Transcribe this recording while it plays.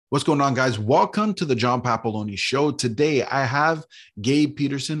What's going on, guys? Welcome to the John Papaloni Show. Today, I have Gabe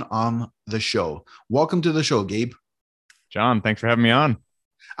Peterson on the show. Welcome to the show, Gabe. John, thanks for having me on.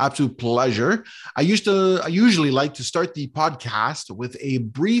 Absolute pleasure. I usually like to start the podcast with a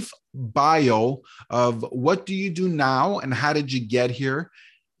brief bio of what do you do now and how did you get here,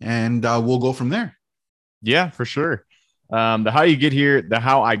 and we'll go from there. Yeah, for sure. The how you get here, the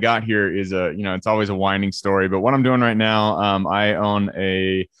how I got here is it's always a winding story. But what I'm doing right now, I own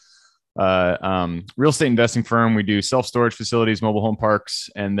a real estate investing firm. We do self-storage facilities, mobile home parks,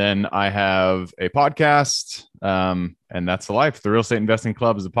 and then I have a podcast, and that's the life. The Real Estate Investing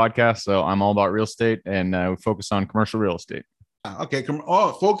Club is a podcast, so I'm all about real estate, and we focus on commercial real estate. Okay,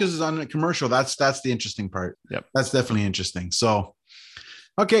 focuses on commercial. That's the interesting part. Yep, that's definitely interesting. So,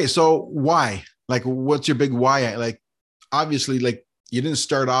 okay, so why? Like, what's your big why? Like, obviously, like you didn't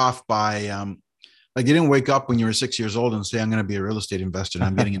start off by like you didn't wake up when you were 6 years old and say, I'm going to be a real estate investor and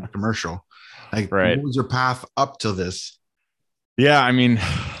I'm getting into commercial. Like, right. What was your path up to this? Yeah, I mean,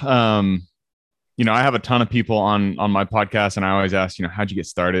 I have a ton of people on my podcast, and I always ask, how'd you get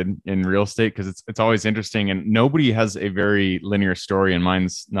started in real estate? Because it's always interesting, and nobody has a very linear story, and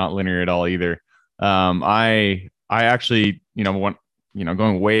mine's not linear at all either. I actually,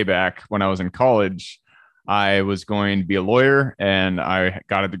 going way back when I was in college, I was going to be a lawyer, and I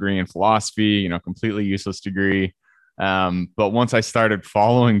got a degree in philosophy, completely useless degree. But once I started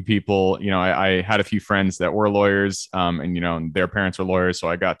following people, I had a few friends that were lawyers, and their parents were lawyers. So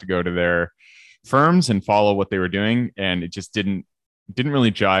I got to go to their firms and follow what they were doing. And it just didn't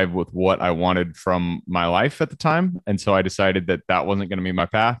really jive with what I wanted from my life at the time. And so I decided that wasn't going to be my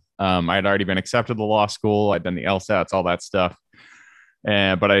path. I had already been accepted to law school. I'd done the LSATs, all that stuff.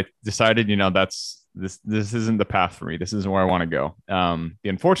 But I decided, this isn't the path for me. This isn't where I want to go. The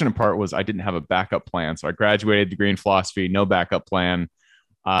unfortunate part was I didn't have a backup plan. So I graduated, degree in philosophy, no backup plan.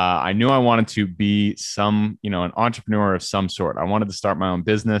 I knew I wanted to be an entrepreneur of some sort. I wanted to start my own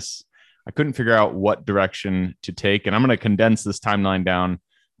business. I couldn't figure out what direction to take. And I'm going to condense this timeline down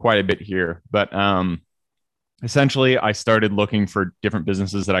quite a bit here. But essentially, I started looking for different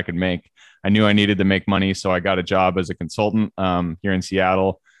businesses that I could make. I knew I needed to make money. So I got a job as a consultant here in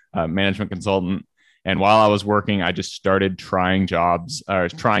Seattle, management consultant. And while I was working, I just started trying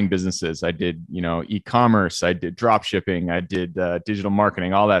trying businesses. I did, e-commerce, I did drop shipping, I did digital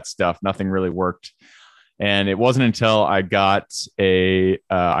marketing, all that stuff. Nothing really worked. And it wasn't until I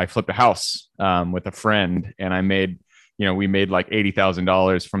I flipped a house with a friend, and we made like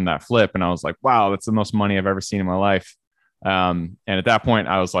 $80,000 from that flip. And I was like, wow, that's the most money I've ever seen in my life. And at that point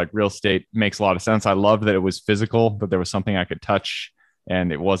I was like, real estate makes a lot of sense. I loved that it was physical, but there was something I could touch.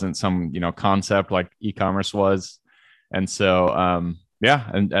 And it wasn't some, concept like e-commerce was. And so,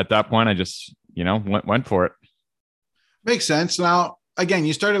 and at that point, I just, went for it. Makes sense. Now, again,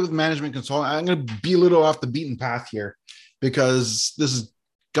 you started with management consulting. I'm going to be a little off the beaten path here because this has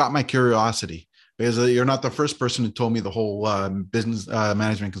got my curiosity, because you're not the first person who told me the whole business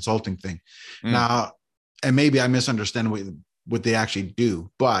management consulting thing. Now, and maybe I misunderstand what they actually do,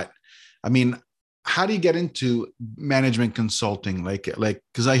 but I mean, how do you get into management consulting? Like,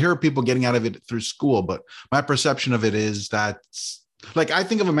 because I hear people getting out of it through school, but my perception of it is that, like, I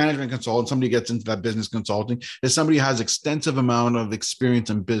think of a management consultant, somebody gets into that business consulting, is somebody who has extensive amount of experience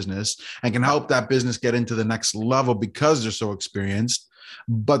in business and can help that business get into the next level because they're so experienced.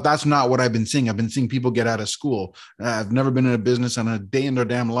 But that's not what I've been seeing. I've been seeing people get out of school. I've never been in a business in a day in their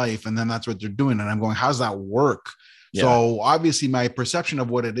damn life. And then that's what they're doing. And I'm going, how's that work? Yeah. So obviously my perception of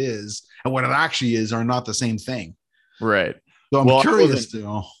what it is and what it actually is are not the same thing. Right. So I'm curious to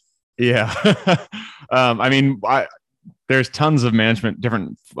know. Yeah. There's tons of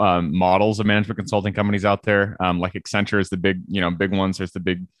different models of management consulting companies out there. Like Accenture is the big ones. There's the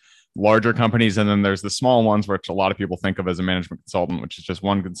big, larger companies. And then there's the small ones, which a lot of people think of as a management consultant, which is just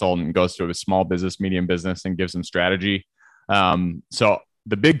one consultant goes to a small business, medium business, and gives them strategy. So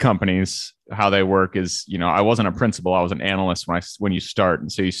the big companies, how they work is, I wasn't a principal. I was an analyst when you start.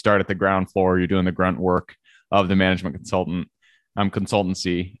 And so you start at the ground floor, you're doing the grunt work of the management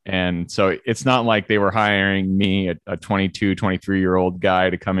consultancy. And so it's not like they were hiring me, a 22, 23-year-old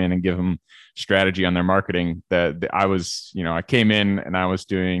guy to come in and give them strategy on their marketing. I came in and I was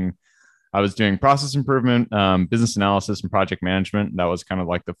doing process improvement, business analysis, and project management. That was kind of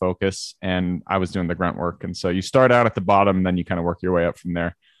like the focus, and I was doing the grunt work. And so you start out at the bottom, and then you kind of work your way up from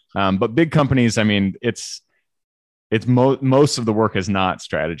there. But big companies, I mean, most of the work is not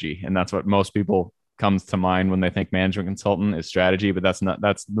strategy, and that's what most people comes to mind when they think management consultant is strategy. But that's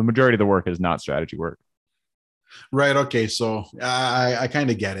the majority of the work is not strategy work. Right. Okay. So I kind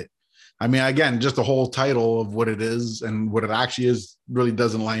of get it. I mean, again, just the whole title of what it is and what it actually is really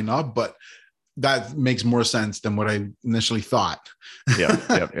doesn't line up, but that makes more sense than what I initially thought. Yep.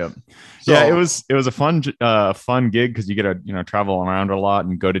 Yeah, So, it was a fun gig because you get to, travel around a lot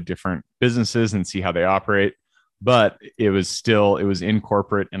and go to different businesses and see how they operate. But it was in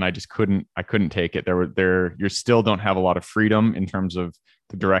corporate, and I couldn't take it. You still don't have a lot of freedom in terms of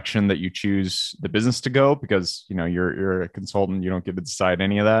the direction that you choose the business to go, because you're a consultant, you don't get to decide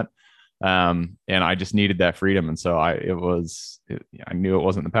any of that. And I just needed that freedom, and so I knew it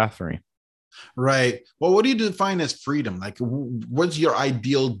wasn't the path for me. right. Well, what do you define as freedom? Like, what's your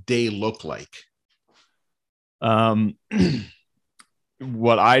ideal day look like? Um,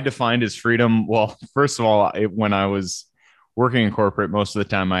 what I defined as freedom, well, first of all, when I was working in corporate, most of the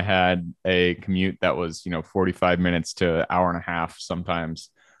time I had a commute that was, 45 minutes to an hour and a half sometimes,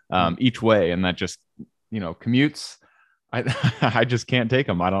 each way. And that just, commutes, I, I just can't take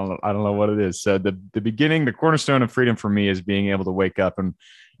them. I don't know what it is. So the cornerstone of freedom for me is being able to wake up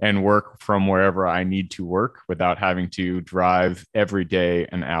and work from wherever I need to work without having to drive every day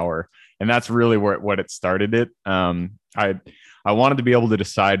an hour. And that's really what it started it. I wanted to be able to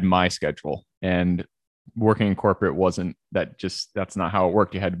decide my schedule, and working in corporate wasn't that's not how it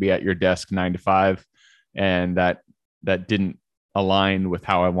worked. You had to be at your desk 9 to 5, and that didn't align with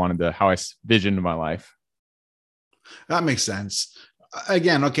how I visioned my life. That makes sense.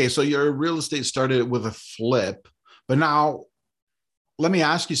 Again, okay, so your real estate started with a flip, but now let me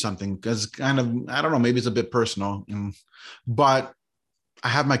ask you something, because kind of, I don't know, maybe it's a bit personal, but I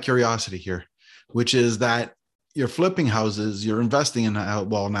have my curiosity here, which is that you're flipping houses, you're investing in,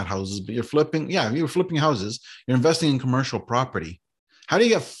 well, not houses, but you're flipping houses, you're investing in commercial property. How do you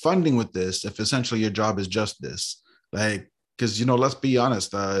get funding with this if essentially your job is just this? Like, because, let's be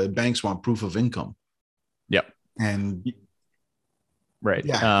honest, banks want proof of income. Yep. And right.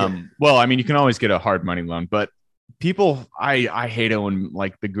 Yeah. Well, I mean, you can always get a hard money loan, but I hate it when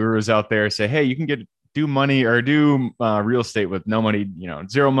like the gurus out there say, hey, you can do money or do real estate with no money,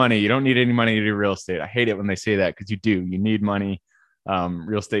 zero money. You don't need any money to do real estate. I hate it when they say that, because you need money.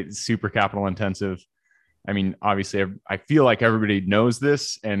 Real estate is super capital intensive. I mean, obviously I feel like everybody knows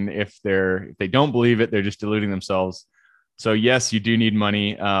this, and if they don't believe it, they're just deluding themselves. So yes, you do need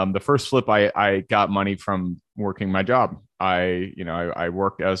money. The first flip, I got money from working my job. I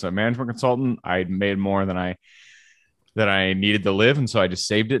worked as a management consultant. I made more than I needed to live. And so I just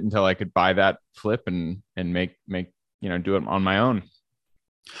saved it until I could buy that flip and make, do it on my own.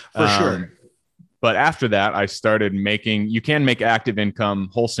 For sure. But after that, I started you can make active income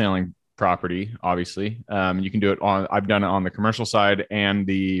wholesaling property, obviously. You can do it I've done it on the commercial side and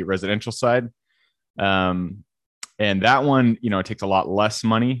the residential side. And that one, it takes a lot less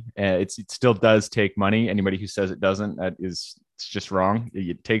money. It still does take money. Anybody who says it doesn't, it's just wrong.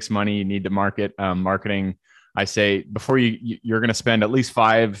 It takes money. You need to marketing. I say before you're going to spend at least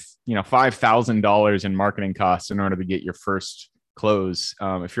 $5,000 in marketing costs in order to get your first close.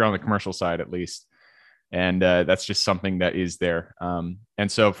 If you're on the commercial side, at least. And that's just something that is there. And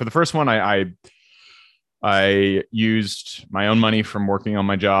so for the first one, I used my own money from working on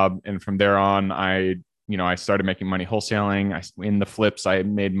my job. And from there on, I started making money wholesaling. In the flips, I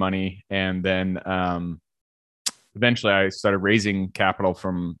made money. And then eventually I started raising capital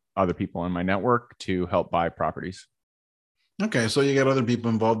from other people in my network to help buy properties. Okay, so you get other people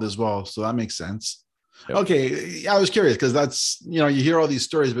involved as well, so that makes sense. Yep. Okay, I was curious because that's, you hear all these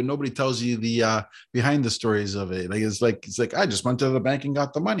stories, but nobody tells you the behind the stories of it. It's like I just went to the bank and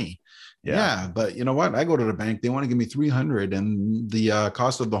got the money. Yeah, but you know what? I go to the bank, they want to give me 300, and the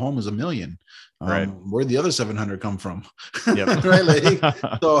cost of the home is $1 million. Right. Where'd the other 700 come from? Yep. Right,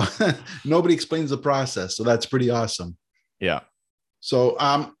 so nobody explains the process, so that's pretty awesome. Yeah. So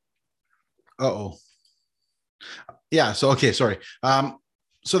uh-oh. Yeah. So, okay. Sorry.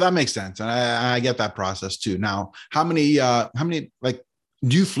 So that makes sense. And I get that process too. Now, how many, like,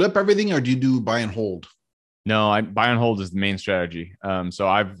 do you flip everything or do you do buy and hold? No, buy and hold is the main strategy. So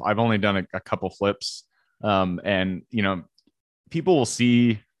I've only done a couple flips. And, people will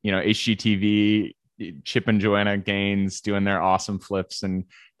see, HGTV, Chip and Joanna Gaines doing their awesome flips, and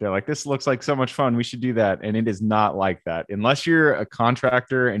they're like, this looks like so much fun, we should do that. And it is not like that. Unless you're a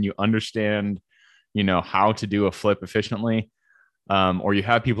contractor and you understand, how to do a flip efficiently, or you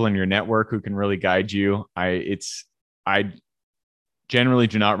have people in your network who can really guide you. I generally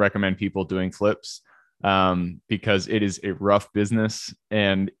do not recommend people doing flips, because it is a rough business,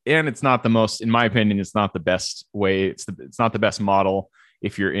 and it's not the most, in my opinion, it's not the best way. It's not the best model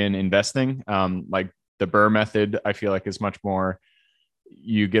if you're in investing. Like the Burr method, I feel like is much more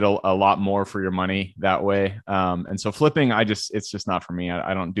you get a lot more for your money that way. And so flipping, it's just not for me.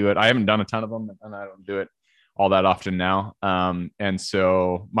 I don't do it. I haven't done a ton of them, and I don't do it all that often now. And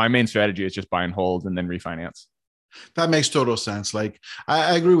so my main strategy is just buy and hold and then refinance. That makes total sense. Like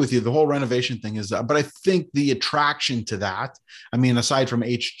I agree with you. The whole renovation thing is that, but I think the attraction to that, I mean, aside from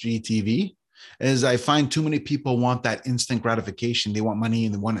HGTV, is I find too many people want that instant gratification. They want money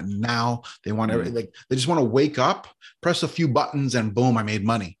and they want it now. They want everything. Like they just want to wake up, press a few buttons, and boom, I made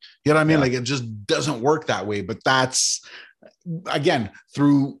money. You know what I mean? Yeah. Like it just doesn't work that way. But that's again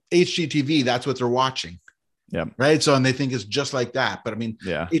through HGTV. That's what they're watching. Yeah. Right. So and they think it's just like that. But I mean,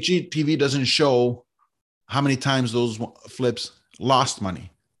 Yeah. HGTV doesn't show how many times those flips lost money.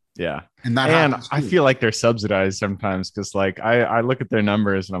 Yeah. And that And happens too. I feel like they're subsidized sometimes because like I look at their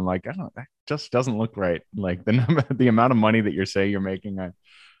numbers and I'm like, that just doesn't look right. Like the number, the amount of money that you're saying you're making,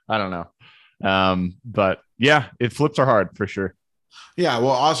 I don't know. But yeah, it flips are hard for sure. Yeah. Well,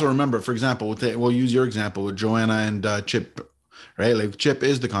 also remember, for example, we'll use your example with Joanna and Chip, right? Like Chip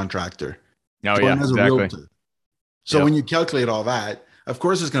is the contractor. Oh yeah, Joanna's a exactly. realtor. So when you calculate all that, of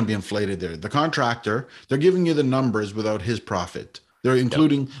course, it's going to be inflated there. The contractor, they're giving you the numbers without his profit. They're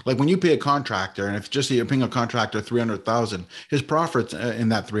including, like when you pay a contractor, and if just you're paying a contractor 300,000, his profits in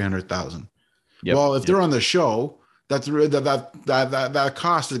that 300,000. Well, if they're on the show, that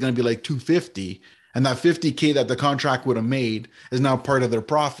cost is going to be like 250, and that 50K that the contract would have made is now part of their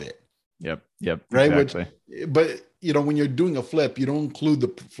profit. Yep. Right. Exactly. But when you're doing a flip, you don't include the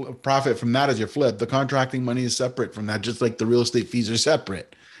profit from that as your flip. The contracting money is separate from that, just like the real estate fees are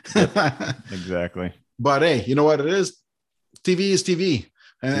separate. Exactly. But hey, you know what it is? TV is TV.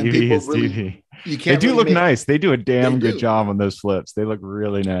 And TV people is really, TV. you They can't do really look make, nice. They do a damn they good do. job on those flips. They look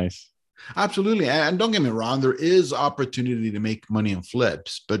really nice. Absolutely. And don't get me wrong, there is opportunity to make money in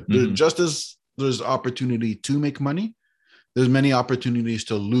flips, but Mhm. just as there's opportunity to make money, there's many opportunities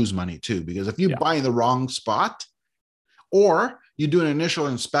to lose money too. Because if you Yeah. buy in the wrong spot, or you do an initial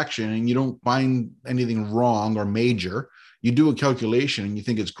inspection and you don't find anything wrong or major, you do a calculation and you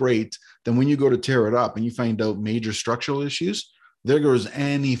think it's great, then when you go to tear it up and you find out major structural issues, there goes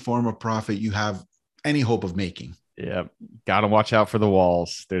any form of profit you have any hope of making. Yeah. Got to watch out for the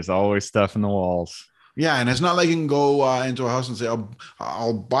walls. There's always stuff in the walls. Yeah, and it's not like you can go into a house and say,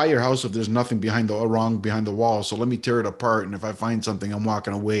 I'll buy your house if there's nothing wrong behind the wall. So let me tear it apart, and if I find something, I'm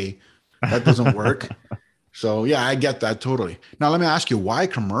walking away. That doesn't work. So yeah, I get that totally. Now let me ask you, why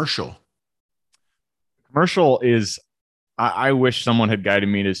commercial? Commercial is, I wish someone had guided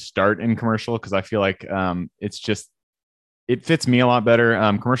me to start in commercial because I feel like it's just, it fits me a lot better.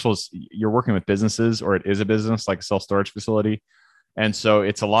 Commercials, you're working with businesses, or it is a business like a self-storage facility. And so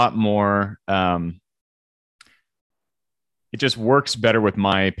it's a lot more, it just works better with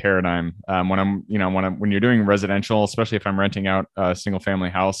my paradigm. When you're doing residential, especially if I'm renting out a single family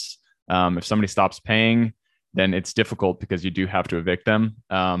house, if somebody stops paying, then it's difficult because you do have to evict them.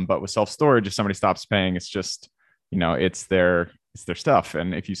 But with self-storage, if somebody stops paying, it's just, it's their stuff.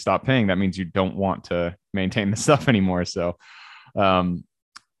 And if you stop paying, that means you don't want to maintain the stuff anymore. So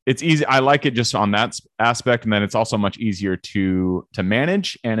it's easy. I like it just on that aspect. And then it's also much easier to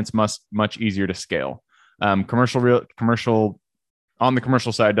manage, and it's much easier to scale. Commercial on the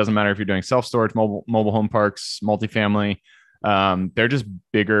commercial side, doesn't matter if you're doing self-storage, mobile home parks, multifamily, they're just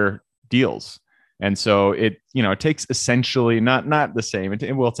bigger deals. And so it takes essentially not the same.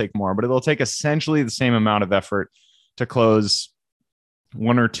 It will take more, but it'll take essentially the same amount of effort to close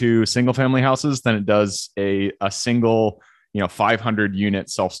one or two single family houses than it does a single 500 unit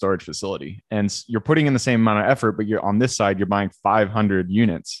self-storage facility. And you're putting in the same amount of effort, but you're on this side, you're buying 500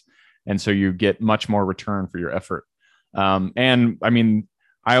 units. And so you get much more return for your effort. And I mean,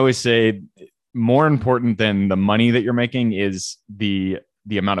 I always say more important than the money that you're making is the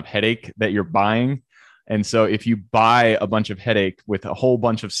amount of headache that you're buying. And so if you buy a bunch of headache with a whole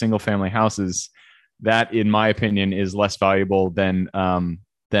bunch of single family houses, that in my opinion is less valuable than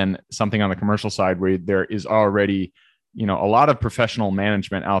something on the commercial side where there is already, a lot of professional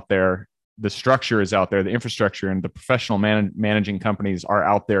management out there. The structure is out there, the infrastructure, and the professional managing companies are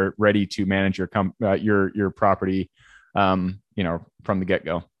out there ready to manage your property, from the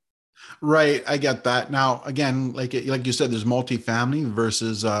get-go. Right, I get that. Now, again, like you said, there's multifamily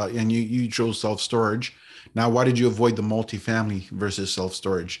versus, and you chose self-storage. Now, why did you avoid the multifamily versus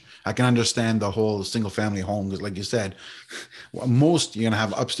self-storage? I can understand the whole single-family home because, like you said, most you're gonna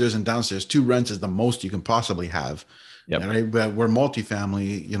have upstairs and downstairs. Two rents is the most you can possibly have. Yep. Right? But we're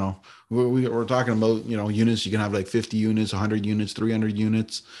multifamily. We're talking about units. You can have like 50 units, 100 units, 300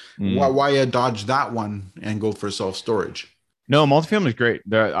 units. Why dodge that one and go for self-storage? No, multifamily is great.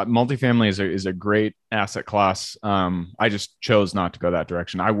 Multifamily is a great asset class. I just chose not to go that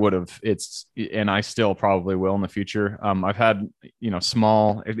direction. I would have. And I still probably will in the future. I've had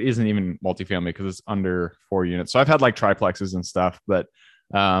small. It isn't even multifamily because it's under 4 units. So I've had like triplexes and stuff, but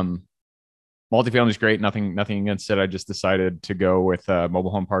multifamily is great. Nothing against it. I just decided to go with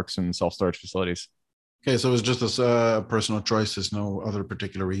mobile home parks and self storage facilities. Okay, so it was just a personal choice. There's no other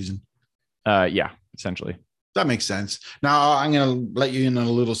particular reason. Yeah, essentially. That makes sense. Now I'm going to let you in on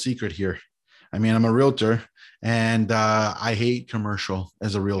a little secret here. I mean, I'm a realtor and I hate commercial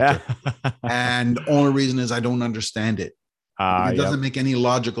as a realtor. And the only reason is I don't understand it. It doesn't make any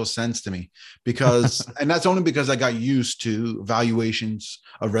logical sense to me and that's only because I got used to valuations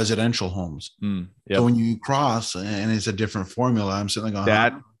of residential homes. So when you cross and it's a different formula, I'm sitting there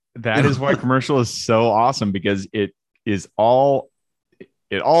going, that is why commercial is so awesome, because it all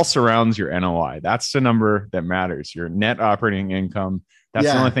surrounds your NOI. That's the number that matters. Your net operating income. That's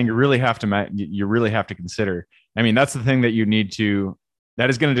the only thing you really have to consider. I mean, that's the thing that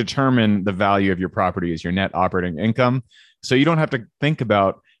is going to determine the value of your property is your net operating income. So you don't have to think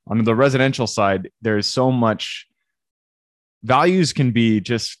about, on the residential side, there's so much, values can be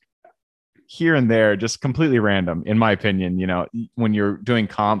just here and there, just completely random, in my opinion. When you're doing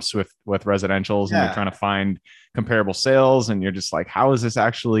comps with residentials and you're trying to find comparable sales and you're just like, how is this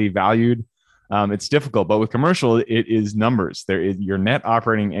actually valued? It's difficult, but with commercial, it is numbers. Your net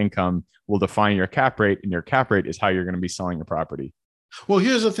operating income will define your cap rate, and your cap rate is how you're going to be selling your property. Well,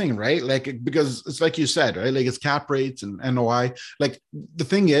 here's the thing, right? Like, because it's like you said, right? Like, it's cap rates and NOI. Like, the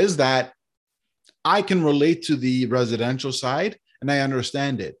thing is that I can relate to the residential side and I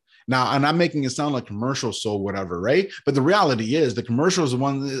understand it. Now, and I'm making it sound like commercial, so whatever, right? But the reality is the commercial is the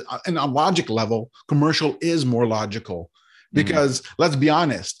one, and on logic level, commercial is more logical because let's be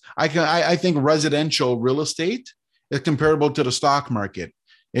honest, I think residential real estate is comparable to the stock market.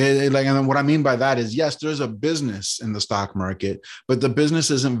 And what I mean by that is, yes, there's a business in the stock market, but the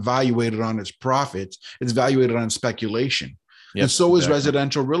business isn't valuated on its profits. It's valuated on speculation. Yep, and so is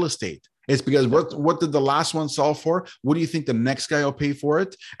residential real estate. It's because what did the last one sell for? What do you think the next guy will pay for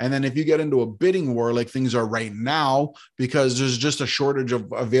it? And then if you get into a bidding war like things are right now, because there's just a shortage of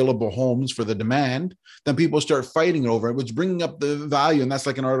available homes for the demand, then people start fighting over it, which bringing up the value. And that's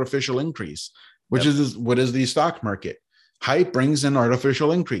like an artificial increase, which is what is the stock market. Hype brings an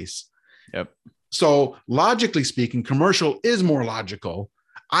artificial increase. Yep. So logically speaking, commercial is more logical.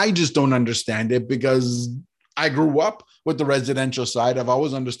 I just don't understand it because I grew up with the residential side. I've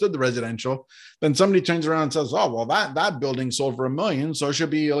always understood the residential. Then somebody turns around and says, "Oh, well, that building sold for $1 million, so it should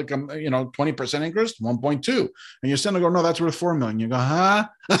be like 20% increase, 1.2." And you're sitting there going, "No, that's worth $4 million." You go, "Huh?"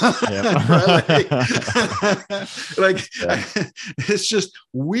 It's just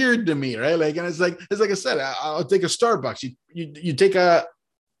weird to me, right? Like, and it's like I said, I'll take a Starbucks. You take a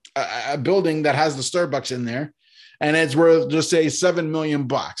building that has the Starbucks in there, and it's worth, just say, $7 million.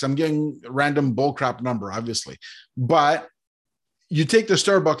 I'm getting a random bullcrap number, obviously. But you take the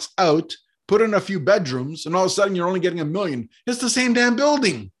Starbucks out, put in a few bedrooms, and all of a sudden you're only getting $1 million. It's the same damn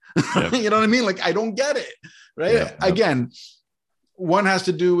building. Yep. You know what I mean? Like, I don't get it, right? Yep. Again, one has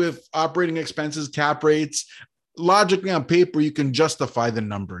to do with operating expenses, cap rates. Logically on paper, you can justify the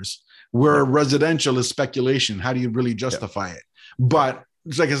numbers, where residential is speculation. How do you really justify it? But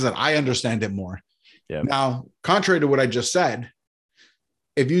it's like I said, I understand it more. Yep. Now, contrary to what I just said,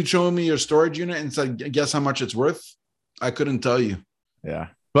 if you show me your storage unit and said, guess how much it's worth, I couldn't tell you. Yeah.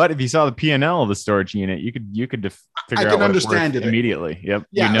 But if you saw the P&L of the storage unit, you could figure out what understand it's worth immediately. Yep.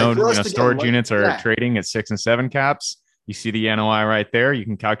 Yeah, storage units are trading at 6 and 7 caps. You see the NOI right there. You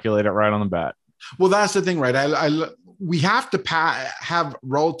can calculate it right on the bat. Well, that's the thing, right? We have to have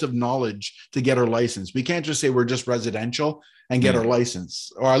relative knowledge to get our license. We can't just say we're just residential and get our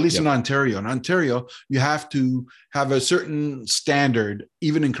license, or at least in Ontario. In Ontario, you have to have a certain standard,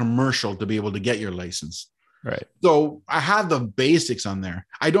 even in commercial, to be able to get your license. Right. So I have the basics on there.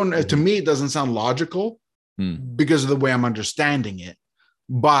 To me, it doesn't sound logical because of the way I'm understanding it,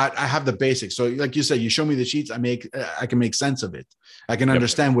 but I have the basics. So like you said, you show me the sheets, I can make sense of it. I can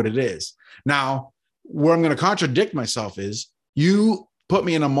understand what it is. Now, where I'm going to contradict myself is, you put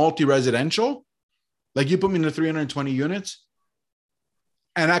me in a multi-residential, like you put me in the 320 units,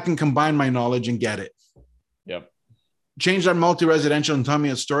 and I can combine my knowledge and get it. Yep. Change that multi-residential and tell me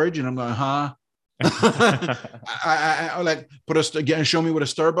it's storage, and I'm going, huh? I like show me what a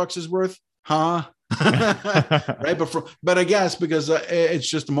Starbucks is worth, huh? Right. But I guess because it's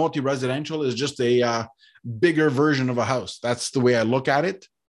just a multi-residential is just a bigger version of a house. That's the way I look at it.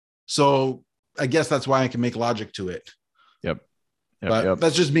 So I guess that's why I can make logic to it. Yep. But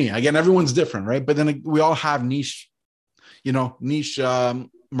that's just me. Again, everyone's different, right? But then we all have niche niche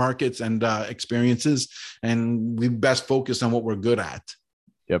markets and experiences, and we best focus on what we're good at.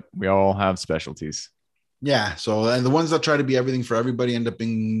 Yep. We all have specialties. Yeah. So, and the ones that try to be everything for everybody end up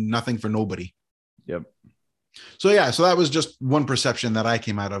being nothing for nobody. Yep. So yeah, so that was just one perception that I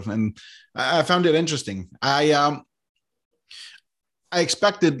came out of, and I found it interesting. I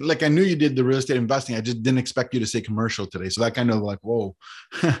expected, like, I knew you did the real estate investing. I just didn't expect you to say commercial today. So that kind of like, whoa,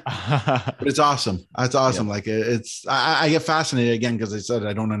 but it's awesome. It's awesome. Yep. Like I get fascinated again, because I said,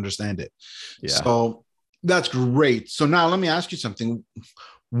 I don't understand it. Yeah. So that's great. So now let me ask you something.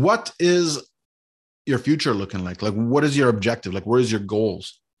 What is your future looking like? Like, what is your objective? Like, where is your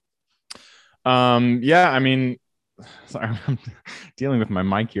goals? Yeah, I mean, sorry, I'm dealing with my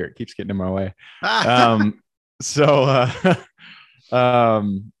mic here. It keeps getting in my way.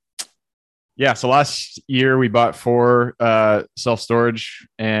 Yeah, so last year we bought 4 self-storage,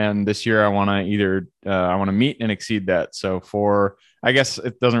 and this year I want to meet and exceed that. So I guess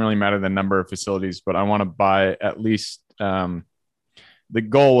it doesn't really matter the number of facilities, but I want to buy at least, the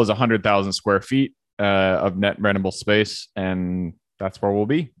goal was 100,000 square feet of net rentable space, and that's where we'll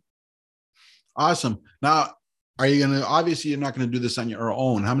be. Awesome. Now, obviously you're not going to do this on your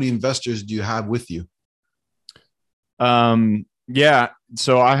own. How many investors do you have with you? Yeah.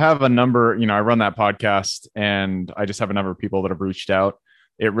 So I have a number, I run that podcast, and I just have a number of people that have reached out.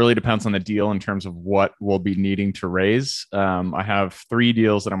 It really depends on the deal in terms of what we'll be needing to raise. I have 3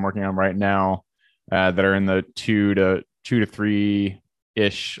 deals that I'm working on right now that are in the 2 to 3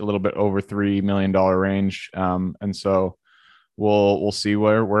 ish, a little bit over $3 million range. And so we'll see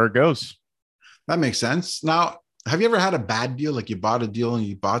where it goes. That makes sense. Now, have you ever had a bad deal? Like, you bought a deal and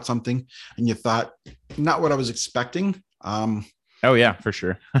you bought something and you thought, not what I was expecting? Oh yeah, for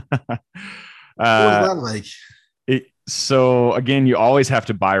sure. What was that like? So again, you always have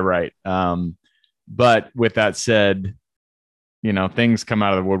to buy right. But with that said, things come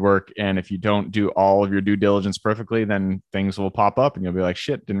out of the woodwork, and if you don't do all of your due diligence perfectly, then things will pop up and you'll be like,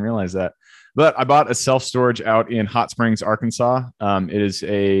 shit, didn't realize that. But I bought a self-storage out in Hot Springs, Arkansas. It's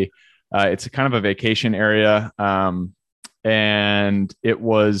a kind of a vacation area. And it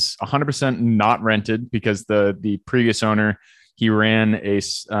was 100% not rented, because the previous owner, he ran a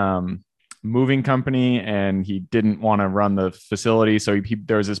moving company, and he didn't want to run the facility. So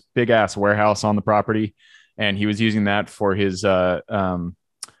there was this big ass warehouse on the property, and he was using that for his moving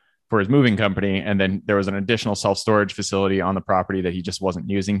company. And then there was an additional self-storage facility on the property that he just wasn't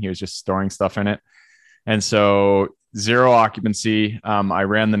using. He was just storing stuff in it. And so 0 occupancy. I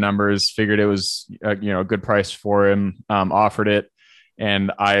ran the numbers, figured it was a good price for him, offered it.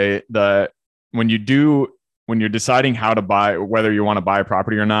 And when you're deciding how to buy, whether you want to buy a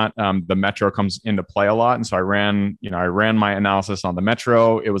property or not, the metro comes into play a lot. And so I ran my analysis on the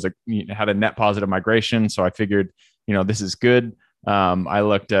metro. It had a net positive migration. So I figured, this is good. I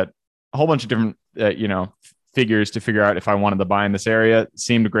looked at a whole bunch of different, figures to figure out if I wanted to buy in this area. It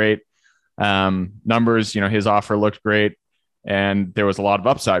seemed great. Numbers, his offer looked great, and there was a lot of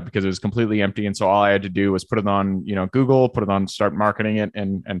upside because it was completely empty. And so all I had to do was put it on, Google, start marketing it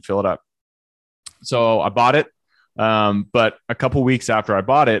and fill it up. So I bought it. But a couple weeks after I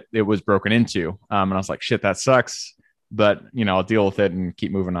bought it, it was broken into. And I was like, shit, that sucks, but I'll deal with it and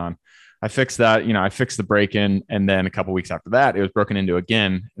keep moving on. I fixed that, I fixed the break-in, and then a couple weeks after that, it was broken into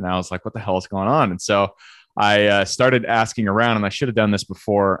again. And I was like, what the hell is going on? And so I started asking around, and I should have done this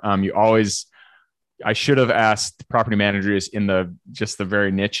before. I should have asked property managers in the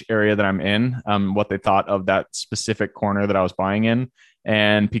very niche area that I'm in, what they thought of that specific corner that I was buying in.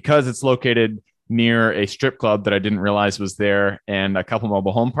 And because it's located near a strip club that I didn't realize was there, and a couple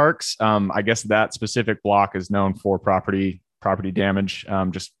mobile home parks, I guess that specific block is known for property damage,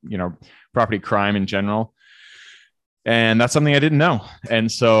 property crime in general. And that's something I didn't know.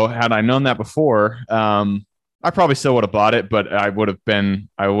 And so had I known that before, I probably still would have bought it, but I would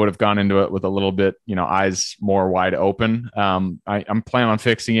have gone into it with a little bit, eyes more wide open. I'm planning on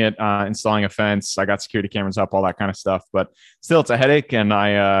fixing it, installing a fence. I got security cameras up, all that kind of stuff, but still it's a headache. And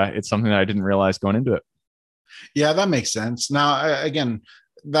it's something that I didn't realize going into it. Yeah, that makes sense. Now, again,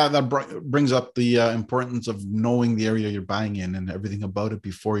 that brings up the importance of knowing the area you're buying in and everything about it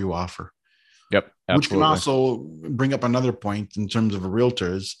before you offer. Yep. Absolutely. Which can also bring up another point in terms of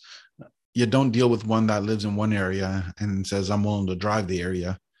realtors. You don't deal with one that lives in one area and says, I'm willing to drive the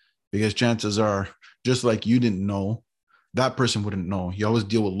area, because chances are, just like you didn't know, that person wouldn't know. You always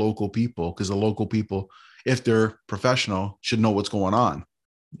deal with local people, because the local people, if they're professional, should know what's going on.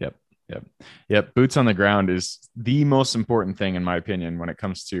 Yep. Boots on the ground is the most important thing, in my opinion, when it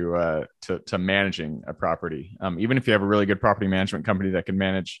comes to managing a property. Even if you have a really good property management company that can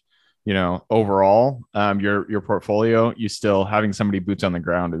manage overall, your portfolio, you still having somebody boots on the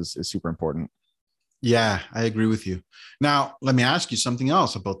ground is super important. Yeah, I agree with you. Now, let me ask you something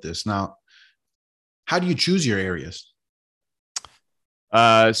else about this. Now, how do you choose your areas?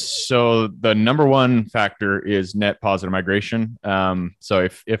 So the number one factor is net positive migration. So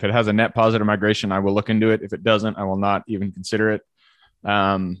if it has a net positive migration, I will look into it. If it doesn't, I will not even consider it.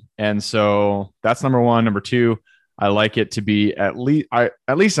 And so that's number one. Number two, I like it to be at least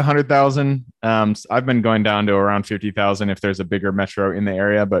 100,000. I've been going down to around 50,000 if there's a bigger metro in the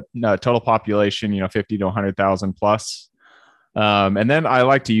area, but total population, 50 to 100,000 plus. And then I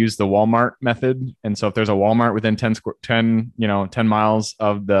like to use the Walmart method. And so if there's a Walmart within 10 miles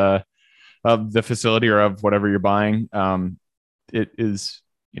of the facility or of whatever you're buying, it is,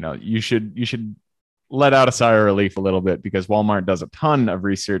 you should let out a sigh of relief a little bit, because Walmart does a ton of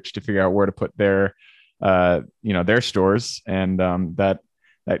research to figure out where to put their stores. And that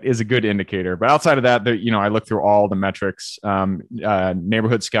is a good indicator. But outside of that, I look through all the metrics.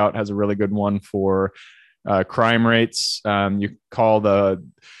 Neighborhood Scout has a really good one for crime rates. You call the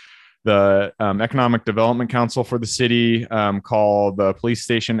Economic Development Council for the city, call the police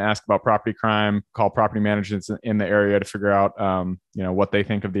station, ask about property crime, call property managers in the area to figure out, what they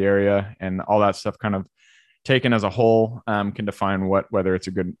think of the area, and all that stuff kind of taken as a whole can define whether it's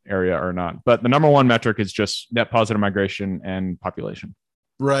a good area or not. But the number one metric is just net positive migration and population.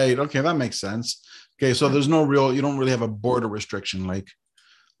 Right. Okay. That makes sense. Okay. So you don't really have a border restriction. Like,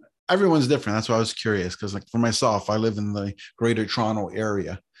 everyone's different. That's why I was curious. Cause like for myself, I live in the greater Toronto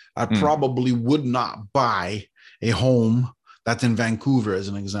area. I probably would not buy a home that's in Vancouver, as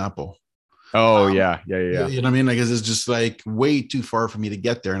an example. Oh, yeah. You know what I mean? Like, it's just like way too far for me to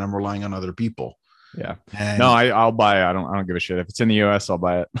get there, and I'm relying on other people. Yeah. No, I'll buy it. I don't give a shit. If it's in the US, I'll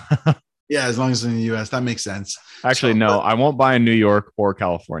buy it. Yeah, as long as it's in the US, that makes sense. Actually, no, I won't buy in New York or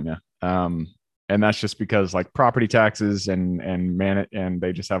California. And that's just because like property taxes and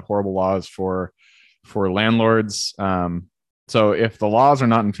they just have horrible laws for landlords. So if the laws are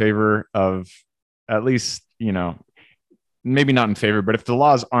not in favor of, at least, maybe not in favor, but if the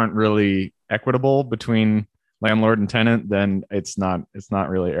laws aren't really equitable between landlord and tenant, then it's not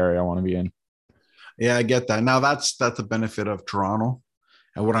really an area I want to be in. Yeah, I get that. Now that's a benefit of Toronto.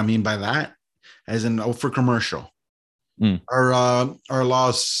 And what I mean by that, as in, for commercial, our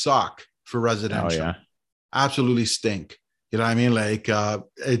laws suck for residential. Oh, yeah. Absolutely stink. You know what I mean? Like, I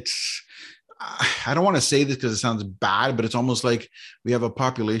don't want to say this because it sounds bad, but it's almost like we have a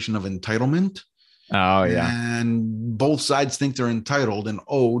population of entitlement. Oh, yeah. And both sides think they're entitled and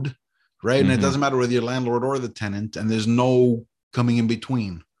owed, right? And it doesn't matter whether you're landlord or the tenant, and there's no coming in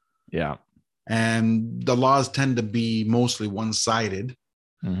between. Yeah. And the laws tend to be mostly one-sided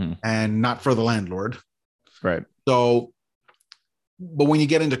and not for the landlord. Right. So, but when you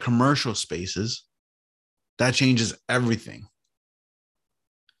get into commercial spaces, that changes everything.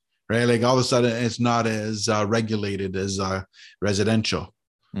 Right? Like, all of a sudden it's not as regulated as residential.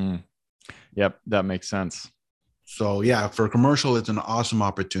 Yep. That makes sense. So yeah, for commercial, it's an awesome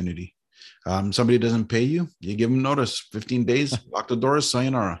opportunity. Somebody doesn't pay you, you give them notice, 15 days, lock the doors,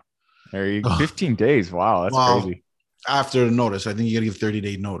 sayonara. There you go. 15 days. Wow. That's crazy. After the notice, I think you got to give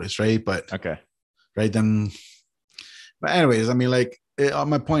 30-day notice, right? But okay. Right then. But anyways, I mean, like,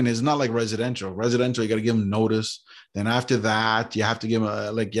 my point is not like residential. Residential, you got to give them notice. Then after that, you have to give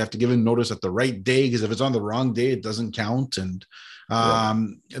them notice at the right day, because if it's on the wrong day, it doesn't count. And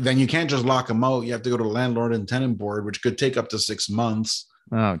then you can't just lock them out. You have to go to the landlord and tenant board, which could take up to 6 months.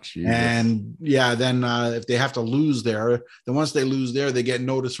 Oh, Jesus. And yeah, then if they have to lose there, then once they lose there, they get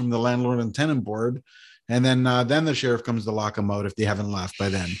notice from the landlord and tenant board, and then the sheriff comes to lock them out if they haven't left by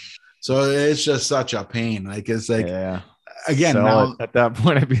then. So it's just such a pain. Like, it's like, again, now at that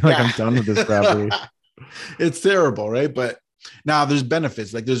point, I'd be like, I'm done with this property. It's terrible, right? But now there's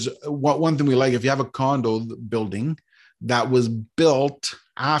benefits. Like, there's one thing we like. If you have a condo building that was built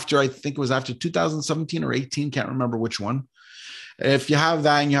after, I think it was after 2017 or 18, can't remember which one. If you have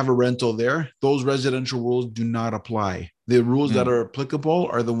that and you have a rental there, those residential rules do not apply. The rules that are applicable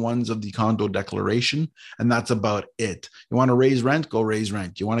are the ones of the condo declaration, and that's about it. You want to raise rent, go raise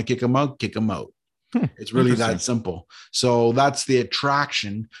rent. You want to kick them out, kick them out. It's really that simple. So that's the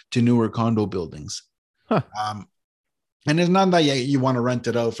attraction to newer condo buildings. And it's not that you want to rent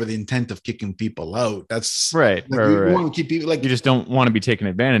it out for the intent of kicking people out. That's right. Like, right. You want to keep people, like, you just don't want to be taken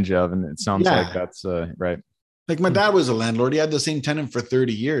advantage of, and it sounds like that's right. Like, my dad was a landlord. He had the same tenant for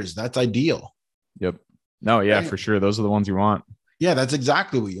 30 years. That's ideal. Yep. No, yeah, Right. for sure. Those are the ones you want. Yeah, that's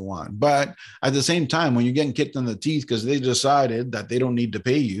exactly what you want. But at the same time, when you're getting kicked in the teeth because they decided that they don't need to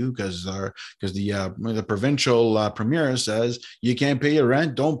pay you because the provincial premier says you can't pay your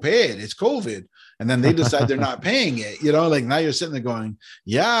rent, don't pay it. It's COVID. And then they decide they're not paying it. Like now you're sitting there going,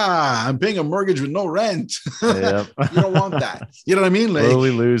 yeah, I'm paying a mortgage with no rent. Yep. You don't want that. You know what I mean? Like,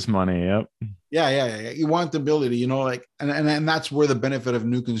 Slowly lose money. Yep. yeah. You want the ability, like, and that's where the benefit of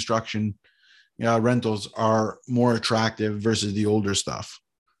new construction rentals are more attractive versus the older stuff.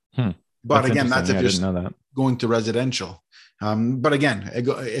 But That's again, that's if I you're didn't know that. going to residential. But again,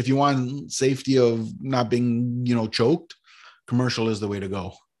 if you want safety of not being, choked, commercial is the way to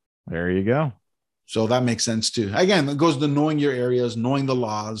go. There you go. So that makes sense too. Again, it goes to knowing your areas, knowing the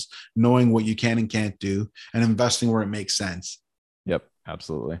laws, knowing what you can and can't do, and investing where it makes sense. Yep,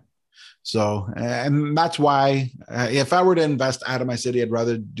 absolutely. So, and that's why if I were to invest out of my city, I'd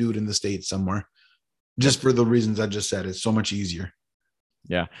rather do it in the States somewhere, just for the reasons I just said. It's so much easier.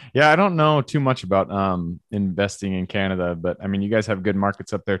 Yeah. I don't know too much about investing in Canada, but I mean, you guys have good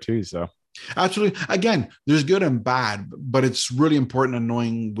markets up there too. So absolutely. Again, there's good and bad, but it's really important in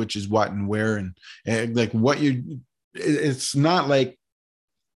knowing which is what and where, and like what it's not like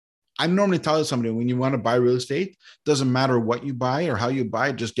I normally tell somebody when you want to buy real estate, doesn't matter what you buy or how you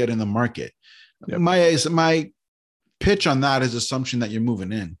buy, just get in the market. Yep. My pitch on that is assumption that you're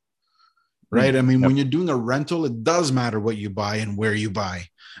moving in, right? I mean, when you're doing a rental, it does matter what you buy and where you buy.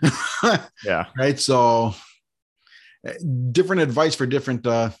 Yeah. Right. So different advice for different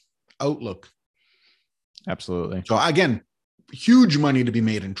outlook. Absolutely. So again, huge money to be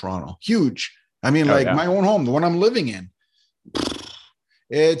made in Toronto. Huge. I mean, my own home, the one I'm living in,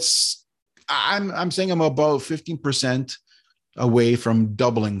 I'm saying I'm about 15% away from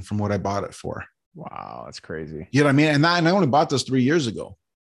doubling from what I bought it for. Wow, that's crazy. You know what I mean? And I only bought this 3 years ago.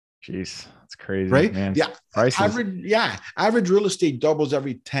 Jeez, that's crazy, right? Man. Yeah, average real estate doubles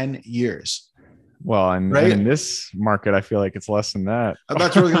every 10 years. Well, and in this market, I feel like it's less than that.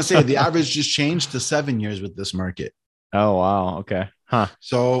 That's what I was going to say. The average just changed to 7 years with this market. Oh, wow. Okay. Huh.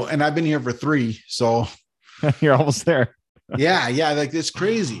 So, and I've been here for 3. So you're almost there. Yeah. Like it's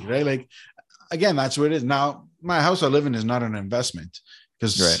crazy, right? Like, again, that's what it is. Now, my house I live in is not an investment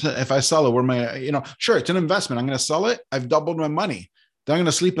because if I sell it, where my, sure, it's an investment. I'm going to sell it. I've doubled my money. Then I'm going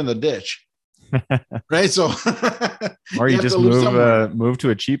to sleep in the ditch. Right. So, or you just move to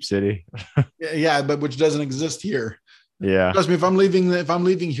a cheap city. Yeah. But which doesn't exist here. Yeah. Trust me, if I'm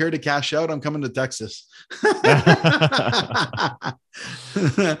leaving here to cash out, I'm coming to Texas.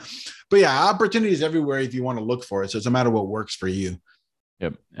 But yeah, opportunities everywhere if you want to look for it. So it's a matter of what works for you.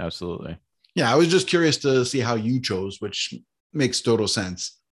 Yep, absolutely. Yeah, I was just curious to see how you chose, which makes total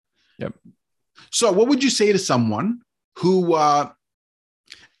sense. Yep. So what would you say to someone who,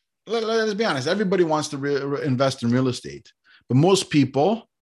 let's be honest, everybody wants to invest in real estate, but most people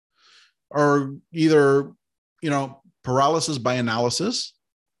are either, paralysis by analysis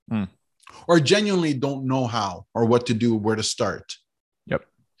or genuinely don't know how or what to do, where to start. Yep.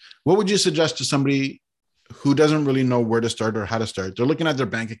 What would you suggest to somebody who doesn't really know where to start or how to start? They're looking at their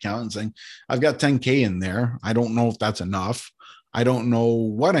bank account and saying, I've got 10K in there. I don't know if that's enough. I don't know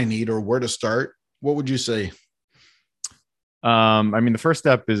what I need or where to start. What would you say? I mean, the first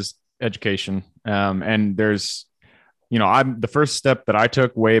step is education. And there's, the first step that I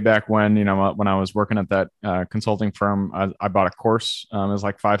took way back when, when I was working at that consulting firm, I bought a course. It was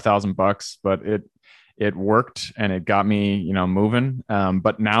like $5,000, but it worked and it got me, moving.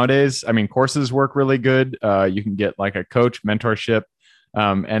 But nowadays, I mean, courses work really good. You can get like a coach, mentorship.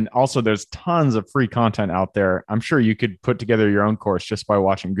 And also there's tons of free content out there. I'm sure you could put together your own course just by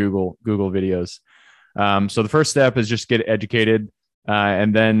watching Google videos. So the first step is just get educated.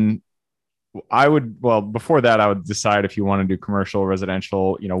 And then before that, I would decide if you want to do commercial,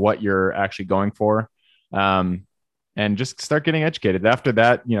 residential, what you're actually going for. And just start getting educated. After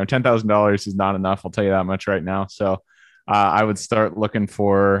that, $10,000 is not enough. I'll tell you that much right now. So I would start looking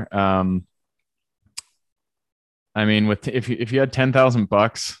for, if you had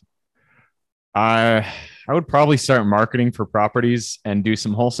 $10,000, I would probably start marketing for properties and do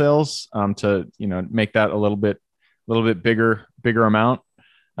some wholesales to make that a little bit bigger amount.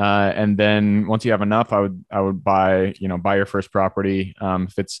 And then once you have enough, I would buy your first property.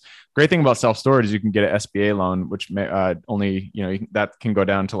 If it's great thing about self-storage is you can get an SBA loan, which may only, that can go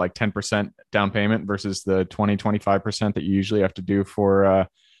down to like 10% down payment versus the 25% that you usually have to do for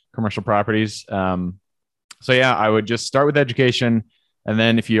commercial properties. So yeah, I would just start with education. And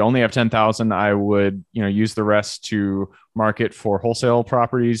then if you only have 10,000, I would, use the rest to market for wholesale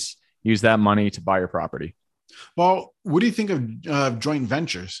properties, use that money to buy your property. Well, what do you think of joint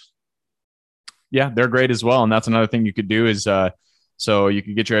ventures? Yeah, they're great as well. And that's another thing you could do is So you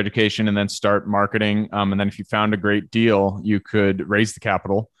could get your education and then start marketing. And then if you found a great deal, you could raise the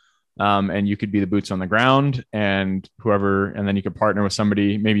capital, and you could be the boots on the ground and whoever, and then you could partner with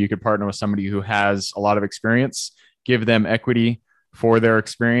somebody. Maybe you could partner with somebody who has a lot of experience, give them equity for their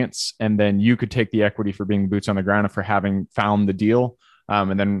experience. And then you could take the equity for being boots on the ground and for having found the deal.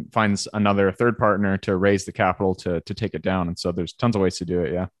 And then finds another third partner to raise the capital to take it down. And so there's tons of ways to do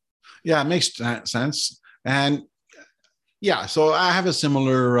it. Yeah. Yeah, it makes sense. And yeah, so I have a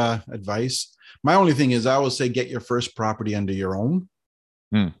similar advice. My only thing is I always say get your first property under your own,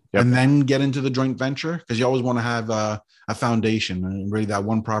 Yep. and then get into the joint venture, because you always want to have a foundation. And really that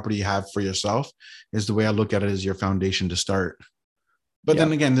one property you have for yourself is the way I look at it, as your foundation to start. But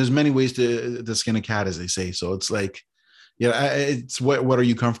then again, there's many ways to skin a cat, as they say. So it's like, yeah, it's what are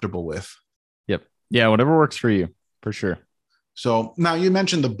you comfortable with? Yep. Yeah. Whatever works for you, for sure. So now you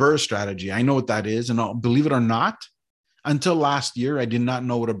mentioned the BRRRR strategy. I know what that is. And believe it or not, until last year, I did not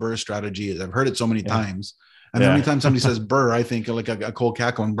know what a BRRRR strategy is. I've heard it so many times. And every time somebody says BRRRR, I think like a cold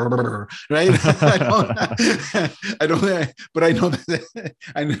cat going BRRRR, right? I don't, but I know that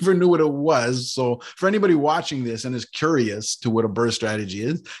I never knew what it was. So for anybody watching this and is curious to what a BRRRR strategy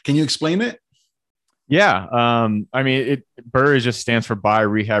is, can you explain it? Yeah. I mean, BRRRR just stands for buy,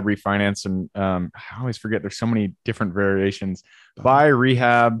 rehab, refinance. And I always forget there's so many different variations. Buy,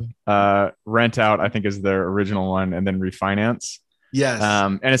 rehab, rent out, I think is the original one, and then refinance. Yes.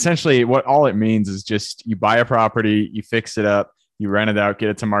 And essentially what all it means is just you buy a property, you fix it up, you rent it out, get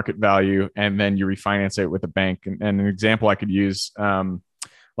it to market value, and then you refinance it with a bank. And an example I could use,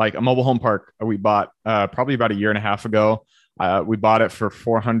 like a mobile home park we bought probably about a year and a half ago. We bought it for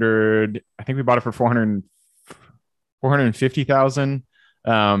 400. I think we bought it for 450,000.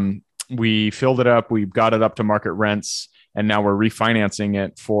 We filled it up. We got it up to market rents, and now we're refinancing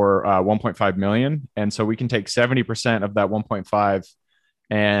it for 1.5 million. And so we can take 70% of that 1.5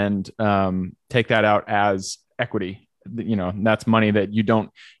 and take that out as equity. You know, that's money that you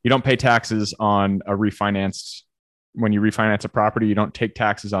don't pay taxes on a refinanced. When you refinance a property, you don't take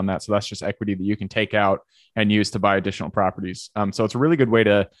taxes on that. So that's just equity that you can take out and use to buy additional properties. So it's a really good way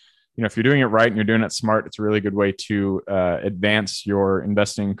to, you know, if you're doing it right and you're doing it smart, it's a really good way to advance your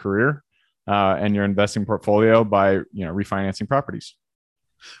investing career and your investing portfolio by, you know, refinancing properties.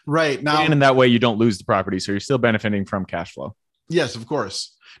 Right. Now, and in that way, you don't lose the property. So you're still benefiting from cash flow. Yes, of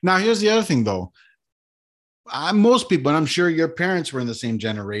course. Now, here's the other thing, though. Most people, and I'm sure your parents were in the same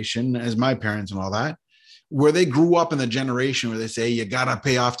generation as my parents and all that, where they grew up in the generation where they say you got to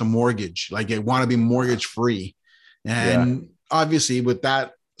pay off the mortgage, like you want to be mortgage free. And obviously with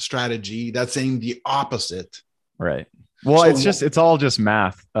that strategy, that's saying the opposite. Right. Well, it's all just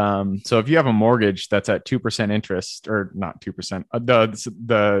math. So if you have a mortgage that's at 2% interest, or not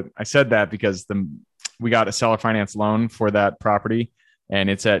 2%, I said that because we got a seller finance loan for that property, and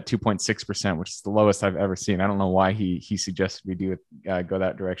it's at 2.6%, which is the lowest I've ever seen. I don't know why he suggested we do it, go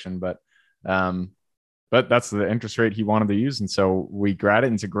that direction, but that's the interest rate he wanted to use. And so we got it,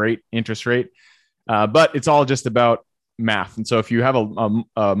 and it's a great interest rate. But it's all just about math. And so if you have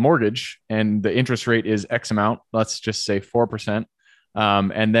a mortgage and the interest rate is X amount, let's just say 4%,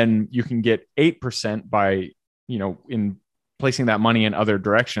 and then you can get 8% by, you know, in placing that money in other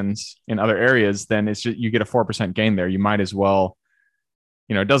directions, in other areas, then it's just, you get a 4% gain there. You might as well,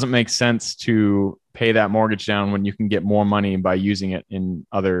 you know, it doesn't make sense to pay that mortgage down when you can get more money by using it in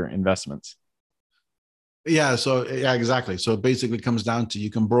other investments. Yeah. So yeah, exactly. So it basically comes down to,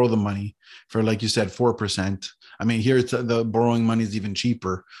 you can borrow the money for, like you said, 4%. I mean, here it's the borrowing money is even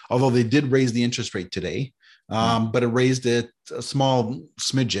cheaper, although they did raise the interest rate today. But it raised it a small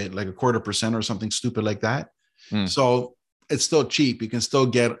smidget, like 0.25% or something stupid like that. So it's still cheap. You can still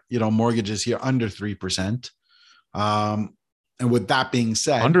get, you know, mortgages here under 3%. And with that being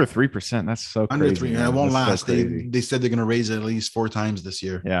said, under 3%, that's so crazy. Under 3%, and it won't last. So they said they're going to raise it at least 4 times this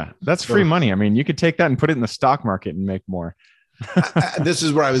year. Yeah, that's free money. I mean, you could take that and put it in the stock market and make more. This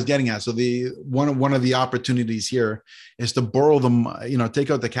is where I was getting at. So one of the opportunities here is to borrow them, you know,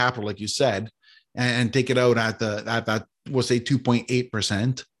 take out the capital, like you said, and take it out at that we'll say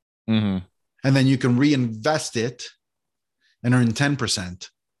 2.8%. And then you can reinvest it and earn 10%.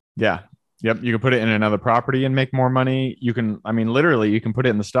 Yeah. Yep. You can put it in another property and make more money. You can, I mean, literally you can put it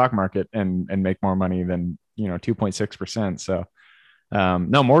in the stock market and make more money than, you know, 2.6%. So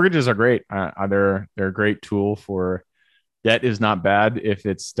no, mortgages are great. They're a great tool for debt. Is not bad if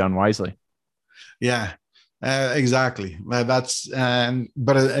it's done wisely. Yeah, exactly. But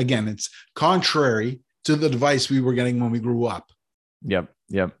again, it's contrary to the advice we were getting when we grew up. Yep.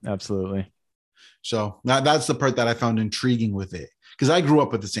 Absolutely. So that's the part that I found intriguing with it. because I grew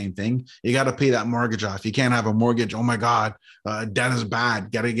up with the same thing. You got to pay that mortgage off. You can't have a mortgage. Oh my God, debt is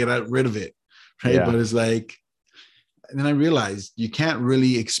bad. Got to get rid of it. Right. Yeah. But it's like, and then I realized you can't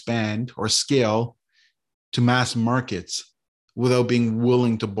really expand or scale to mass markets without being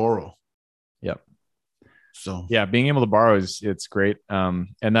willing to borrow. Yep. So yeah, being able to borrow it's great.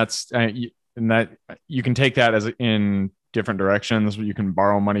 And that's, and that you can take that as in different directions. You can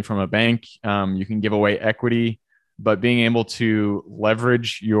borrow money from a bank. You can give away equity, but being able to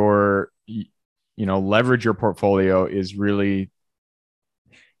leverage leverage your portfolio is really,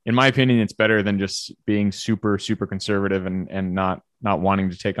 in my opinion, it's better than just being super, super conservative and not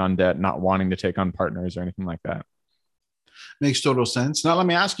wanting to take on debt, not wanting to take on partners or anything like that. Makes total sense. Now, let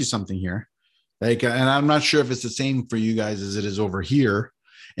me ask you something here. Like, and I'm not sure if it's the same for you guys as it is over here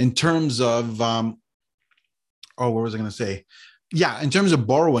in terms of, what was I going to say? Yeah, in terms of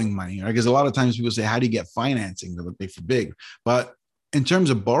borrowing money, right? Because a lot of times people say, how do you get financing? They look big for big. But in terms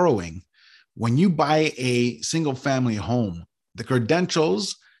of borrowing, when you buy a single family home, the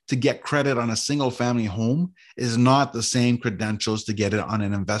credentials to get credit on a single family home is not the same credentials to get it on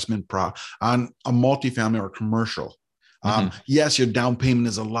an on a multifamily or commercial. Yes, your down payment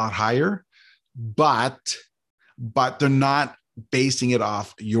is a lot higher, but they're not basing it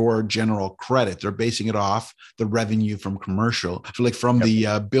off your general credit. They're basing it off the revenue from commercial, so like from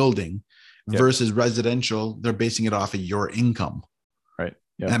the building versus residential. They're basing it off of your income. Right.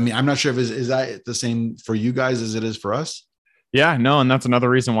 Yeah. I mean, I'm not sure if is that the same for you guys as it is for us? Yeah, no, and that's another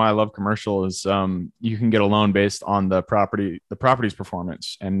reason why I love commercial is you can get a loan based on the property's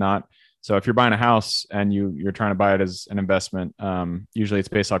performance, and not. So if you're buying a house and you're trying to buy it as an investment, usually it's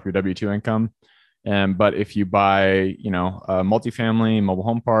based off your W-2 income. But if you buy, a multifamily, mobile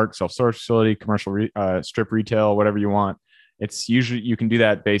home park, self-storage facility, commercial strip retail, whatever you want, it's usually you can do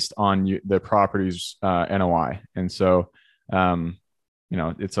that based on the property's NOI. And so,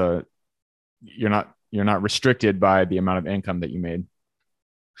 it's you're not restricted by the amount of income that you made.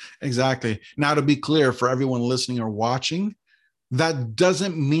 Exactly. Now, to be clear for everyone listening or watching, that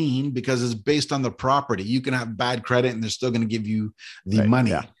doesn't mean because it's based on the property, you can have bad credit and they're still going to give you the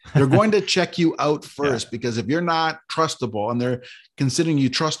money. Yeah. They're going to check you out first, because if you're not trustable and they're considering you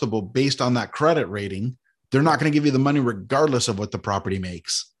trustable based on that credit rating, they're not going to give you the money regardless of what the property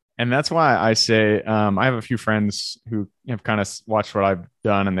makes. And that's why I say I have a few friends who have kind of watched what I've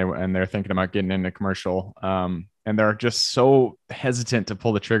done, and they're thinking about getting into commercial, and they're just so hesitant to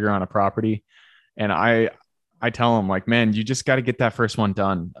pull the trigger on a property. And I tell them, like, man, you just got to get that first one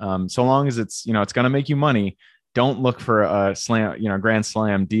done. So long as it's it's going to make you money, don't look for a grand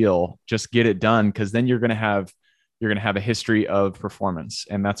slam deal. Just get it done, because then you're going to have a history of performance,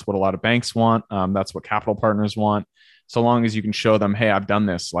 and that's what a lot of banks want. That's what capital partners want. So long as you can show them, hey, I've done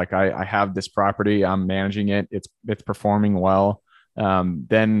this. Like I have this property, I'm managing it. It's performing well.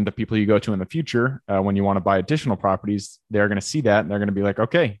 Then the people you go to in the future, when you want to buy additional properties, they're going to see that and they're going to be like,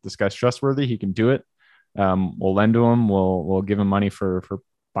 okay, this guy's trustworthy. He can do it. We'll lend to him. We'll give him money for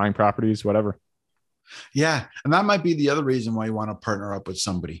buying properties, whatever. Yeah. And that might be the other reason why you want to partner up with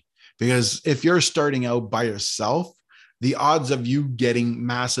somebody, because if you're starting out by yourself, the odds of you getting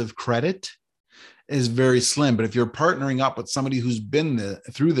massive credit is very slim. But if you're partnering up with somebody who's been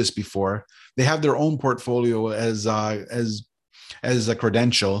through this before, they have their own portfolio as a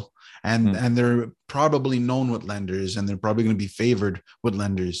credential, and they're probably known with lenders, and they're probably going to be favored with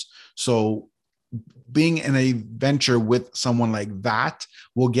lenders. So being in a venture with someone like that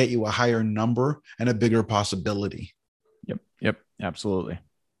will get you a higher number and a bigger possibility. Yep. Absolutely.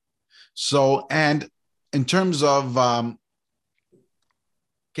 So, and in terms of,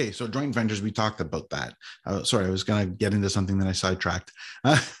 okay, so joint ventures, we talked about that. Sorry, I was going to get into something that I sidetracked.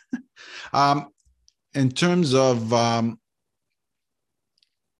 In terms of,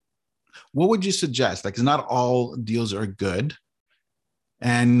 what would you suggest? Like, 'cause not all deals are good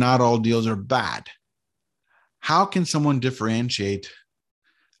and not all deals are bad. How can someone differentiate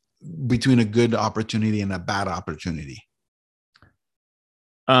between a good opportunity and a bad opportunity?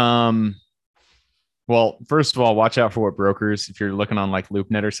 Well, first of all, watch out for what brokers, if you're looking on like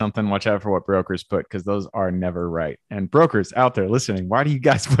LoopNet or something, watch out for what brokers put, because those are never right. And brokers out there listening, why do you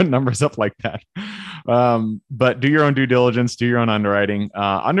guys put numbers up like that? But do your own due diligence, do your own underwriting.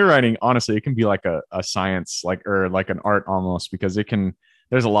 Underwriting, honestly, it can be like a science, or like an art almost, because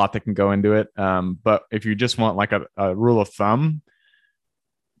there's a lot that can go into it. But if you just want like a rule of thumb,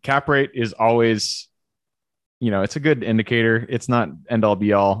 cap rate is always, it's a good indicator. It's not end all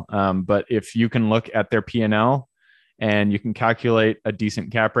be all. But if you can look at their P&L and you can calculate a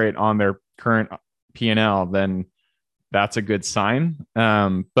decent cap rate on their current P&L, then that's a good sign.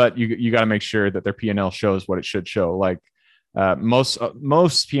 But you got to make sure that their P&L shows what it should show. Like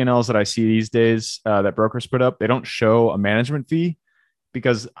Most P&Ls that I see these days that brokers put up, they don't show a management fee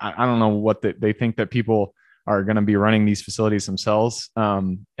because I don't know what they think that people are going to be running these facilities themselves.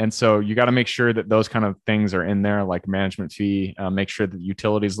 And so you got to make sure that those kind of things are in there, like management fee, make sure that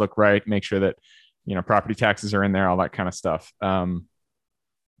utilities look right, make sure that, property taxes are in there, all that kind of stuff.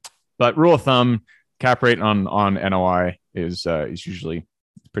 But rule of thumb, cap rate on NOI is usually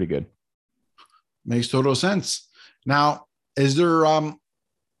pretty good. Makes total sense. Now, is there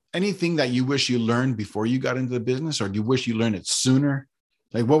anything that you wish you learned before you got into the business, or do you wish you learned it sooner?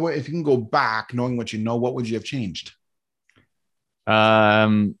 Like, what if you can go back, knowing what you know, what would you have changed? I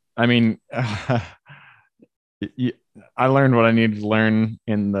mean, I learned what I needed to learn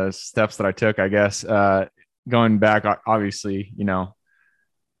in the steps that I took, I guess. Going back, obviously,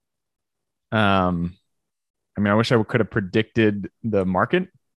 I mean, I wish I could have predicted the market.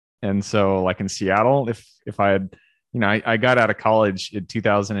 And so like in Seattle, if I had, I got out of college in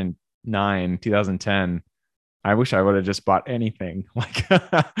 2009, 2010. I wish I would have just bought anything like,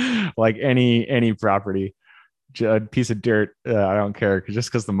 like any property, a piece of dirt. I don't care. Just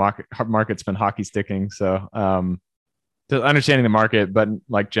because the market's been hockey sticking. So, to understanding the market, but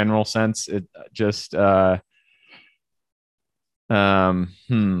like general sense, it just, how about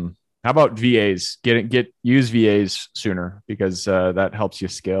VAs? Use VAs sooner because that helps you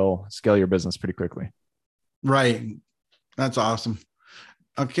scale your business pretty quickly. Right. That's awesome.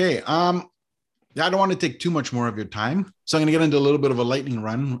 Okay. I don't want to take too much more of your time, so I'm going to get into a little bit of a lightning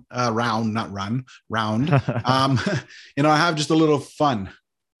round. I have just a little fun.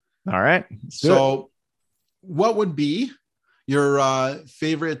 All right. So, what would be your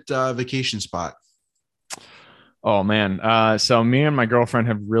favorite vacation spot? Oh man. So me and my girlfriend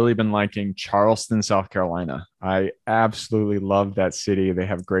have really been liking Charleston, South Carolina. I absolutely love that city. They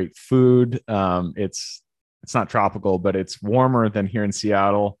have great food. It's not tropical, but it's warmer than here in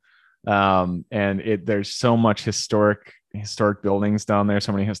Seattle. And there's so much historic buildings down there.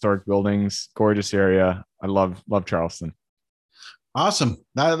 So many historic buildings, gorgeous area. I love Charleston. Awesome.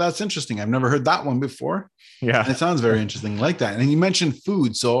 That's interesting. I've never heard that one before. Yeah. It sounds very interesting. Like that. And you mentioned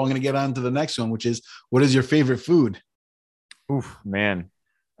food. So I'm going to get on to the next one, which is, what is your favorite food? Oof, man.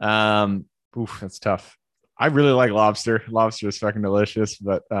 That's tough. I really like lobster. Lobster is fucking delicious,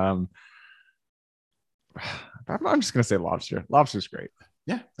 but I'm just going to say lobster. Lobster's great.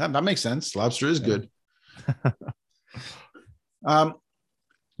 Yeah, that makes sense. Lobster is good. Do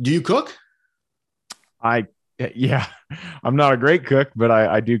you cook? Yeah, I'm not a great cook, but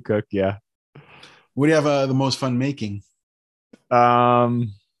I do cook. Yeah. What do you have the most fun making?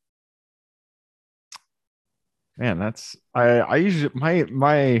 Man, I usually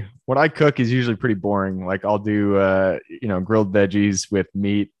my what I cook is usually pretty boring. Like I'll do grilled veggies with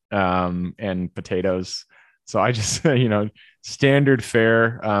meat and potatoes. So I just standard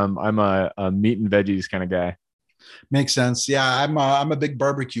fare. I'm a meat and veggies kind of guy. Makes sense. Yeah, I'm a big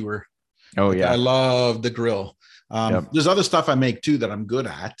barbecuer. Oh yeah, I love the grill. Yep. There's other stuff I make too that I'm good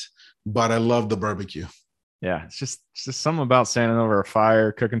at, but I love the barbecue. Yeah, it's just something about standing over a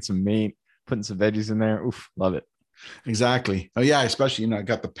fire, cooking some meat, putting some veggies in there. Oof, love it. Exactly. Oh yeah, especially I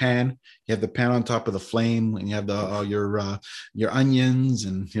got the pan. You have the pan on top of the flame, and you have your onions,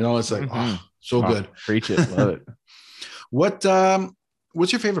 and it's like so good. Preach it, love it. What's your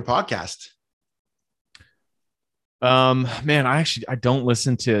favorite podcast? Man, I don't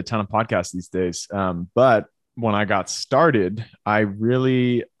listen to a ton of podcasts these days. But when I got started, I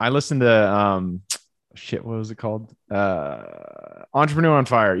listened to what was it called? Entrepreneur on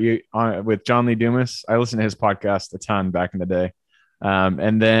Fire with John Lee Dumas. I listened to his podcast a ton back in the day.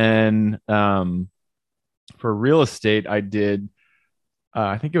 And then for real estate, I did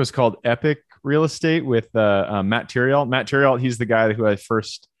I think it was called Epic Real Estate with Matt Terrialt. Matt Terrialt, he's the guy who I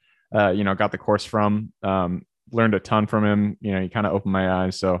first got the course from. Learned a ton from him. He kind of opened my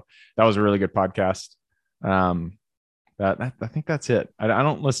eyes. So that was a really good podcast. I think that's it. I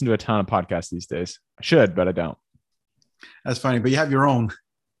don't listen to a ton of podcasts these days. I should, but I don't. That's funny, but you have your own.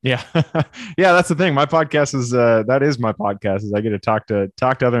 Yeah. Yeah. That's the thing. My podcast that is my podcast is I get to talk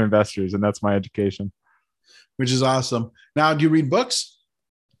to other investors, and that's my education. Which is awesome. Now, do you read books?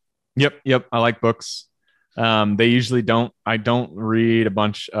 Yep. I like books. They usually I don't read a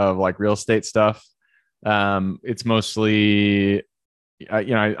bunch of like real estate stuff. It's mostly,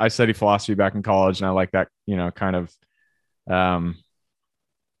 I studied philosophy back in college, and I like that, kind of, I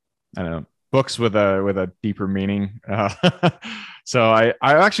don't know, books with a deeper meaning. So I've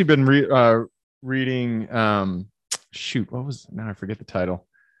actually been reading, now I forget the title.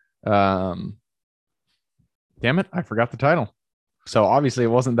 Damn it. I forgot the title. So obviously it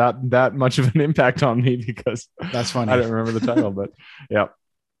wasn't that much of an impact on me because That's I funny. don't remember the title, but yeah.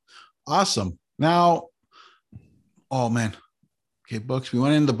 Awesome. Now, oh man. Okay, books. We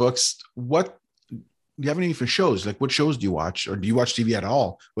went into books. What do you have any for shows? Like what shows do you watch? Or do you watch TV at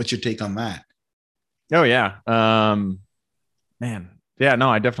all? What's your take on that? Oh yeah. Man. Yeah, no,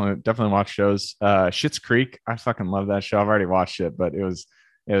 I definitely watch shows. Schitt's Creek. I fucking love that show. I've already watched it, but it was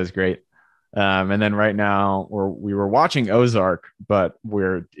great. And then right now we were watching Ozark, but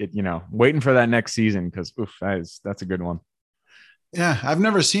waiting for that next season because that's a good one. Yeah, I've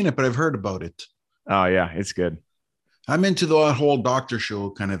never seen it, but I've heard about it. Oh yeah, it's good. I'm into the whole doctor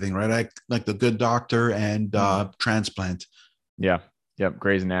show kind of thing, right? I like the Good Doctor and Transplant. Yeah. Yep.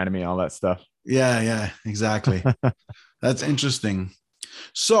 Grey's Anatomy, all that stuff. Yeah, exactly. That's interesting.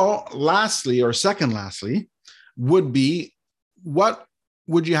 So, lastly, or second lastly, would be what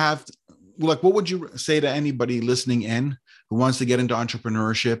would you have, like, what would you say to anybody listening in who wants to get into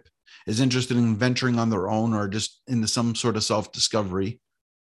entrepreneurship, is interested in venturing on their own or just into some sort of self discovery?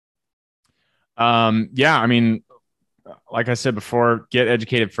 Yeah, I mean, like I said before, get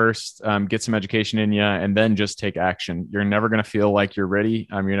educated first, get some education in you, and then just take action. You're never going to feel like you're ready.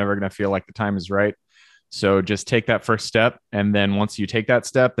 You're never going to feel like the time is right. So just take that first step. And then once you take that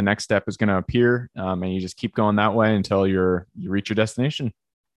step, the next step is going to appear. And you just keep going that way until you reach your destination.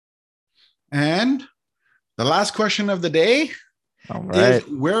 And the last question of the day All is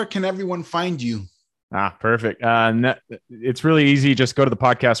right. where can everyone find you? Perfect. It's really easy. Just go to the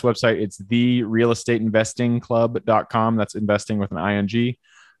podcast website. It's therealestateinvestingclub.com. That's investing with an ING.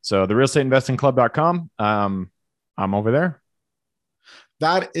 So therealestateinvestingclub.com. I'm over there.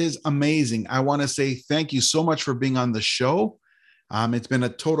 That is amazing. I want to say thank you so much for being on the show. It's been a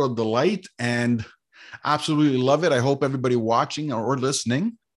total delight and absolutely love it. I hope everybody watching or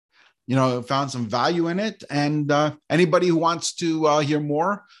listening, found some value in it. And anybody who wants to hear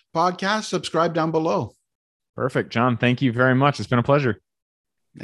more podcasts, subscribe down below. Perfect, John. Thank you very much. It's been a pleasure.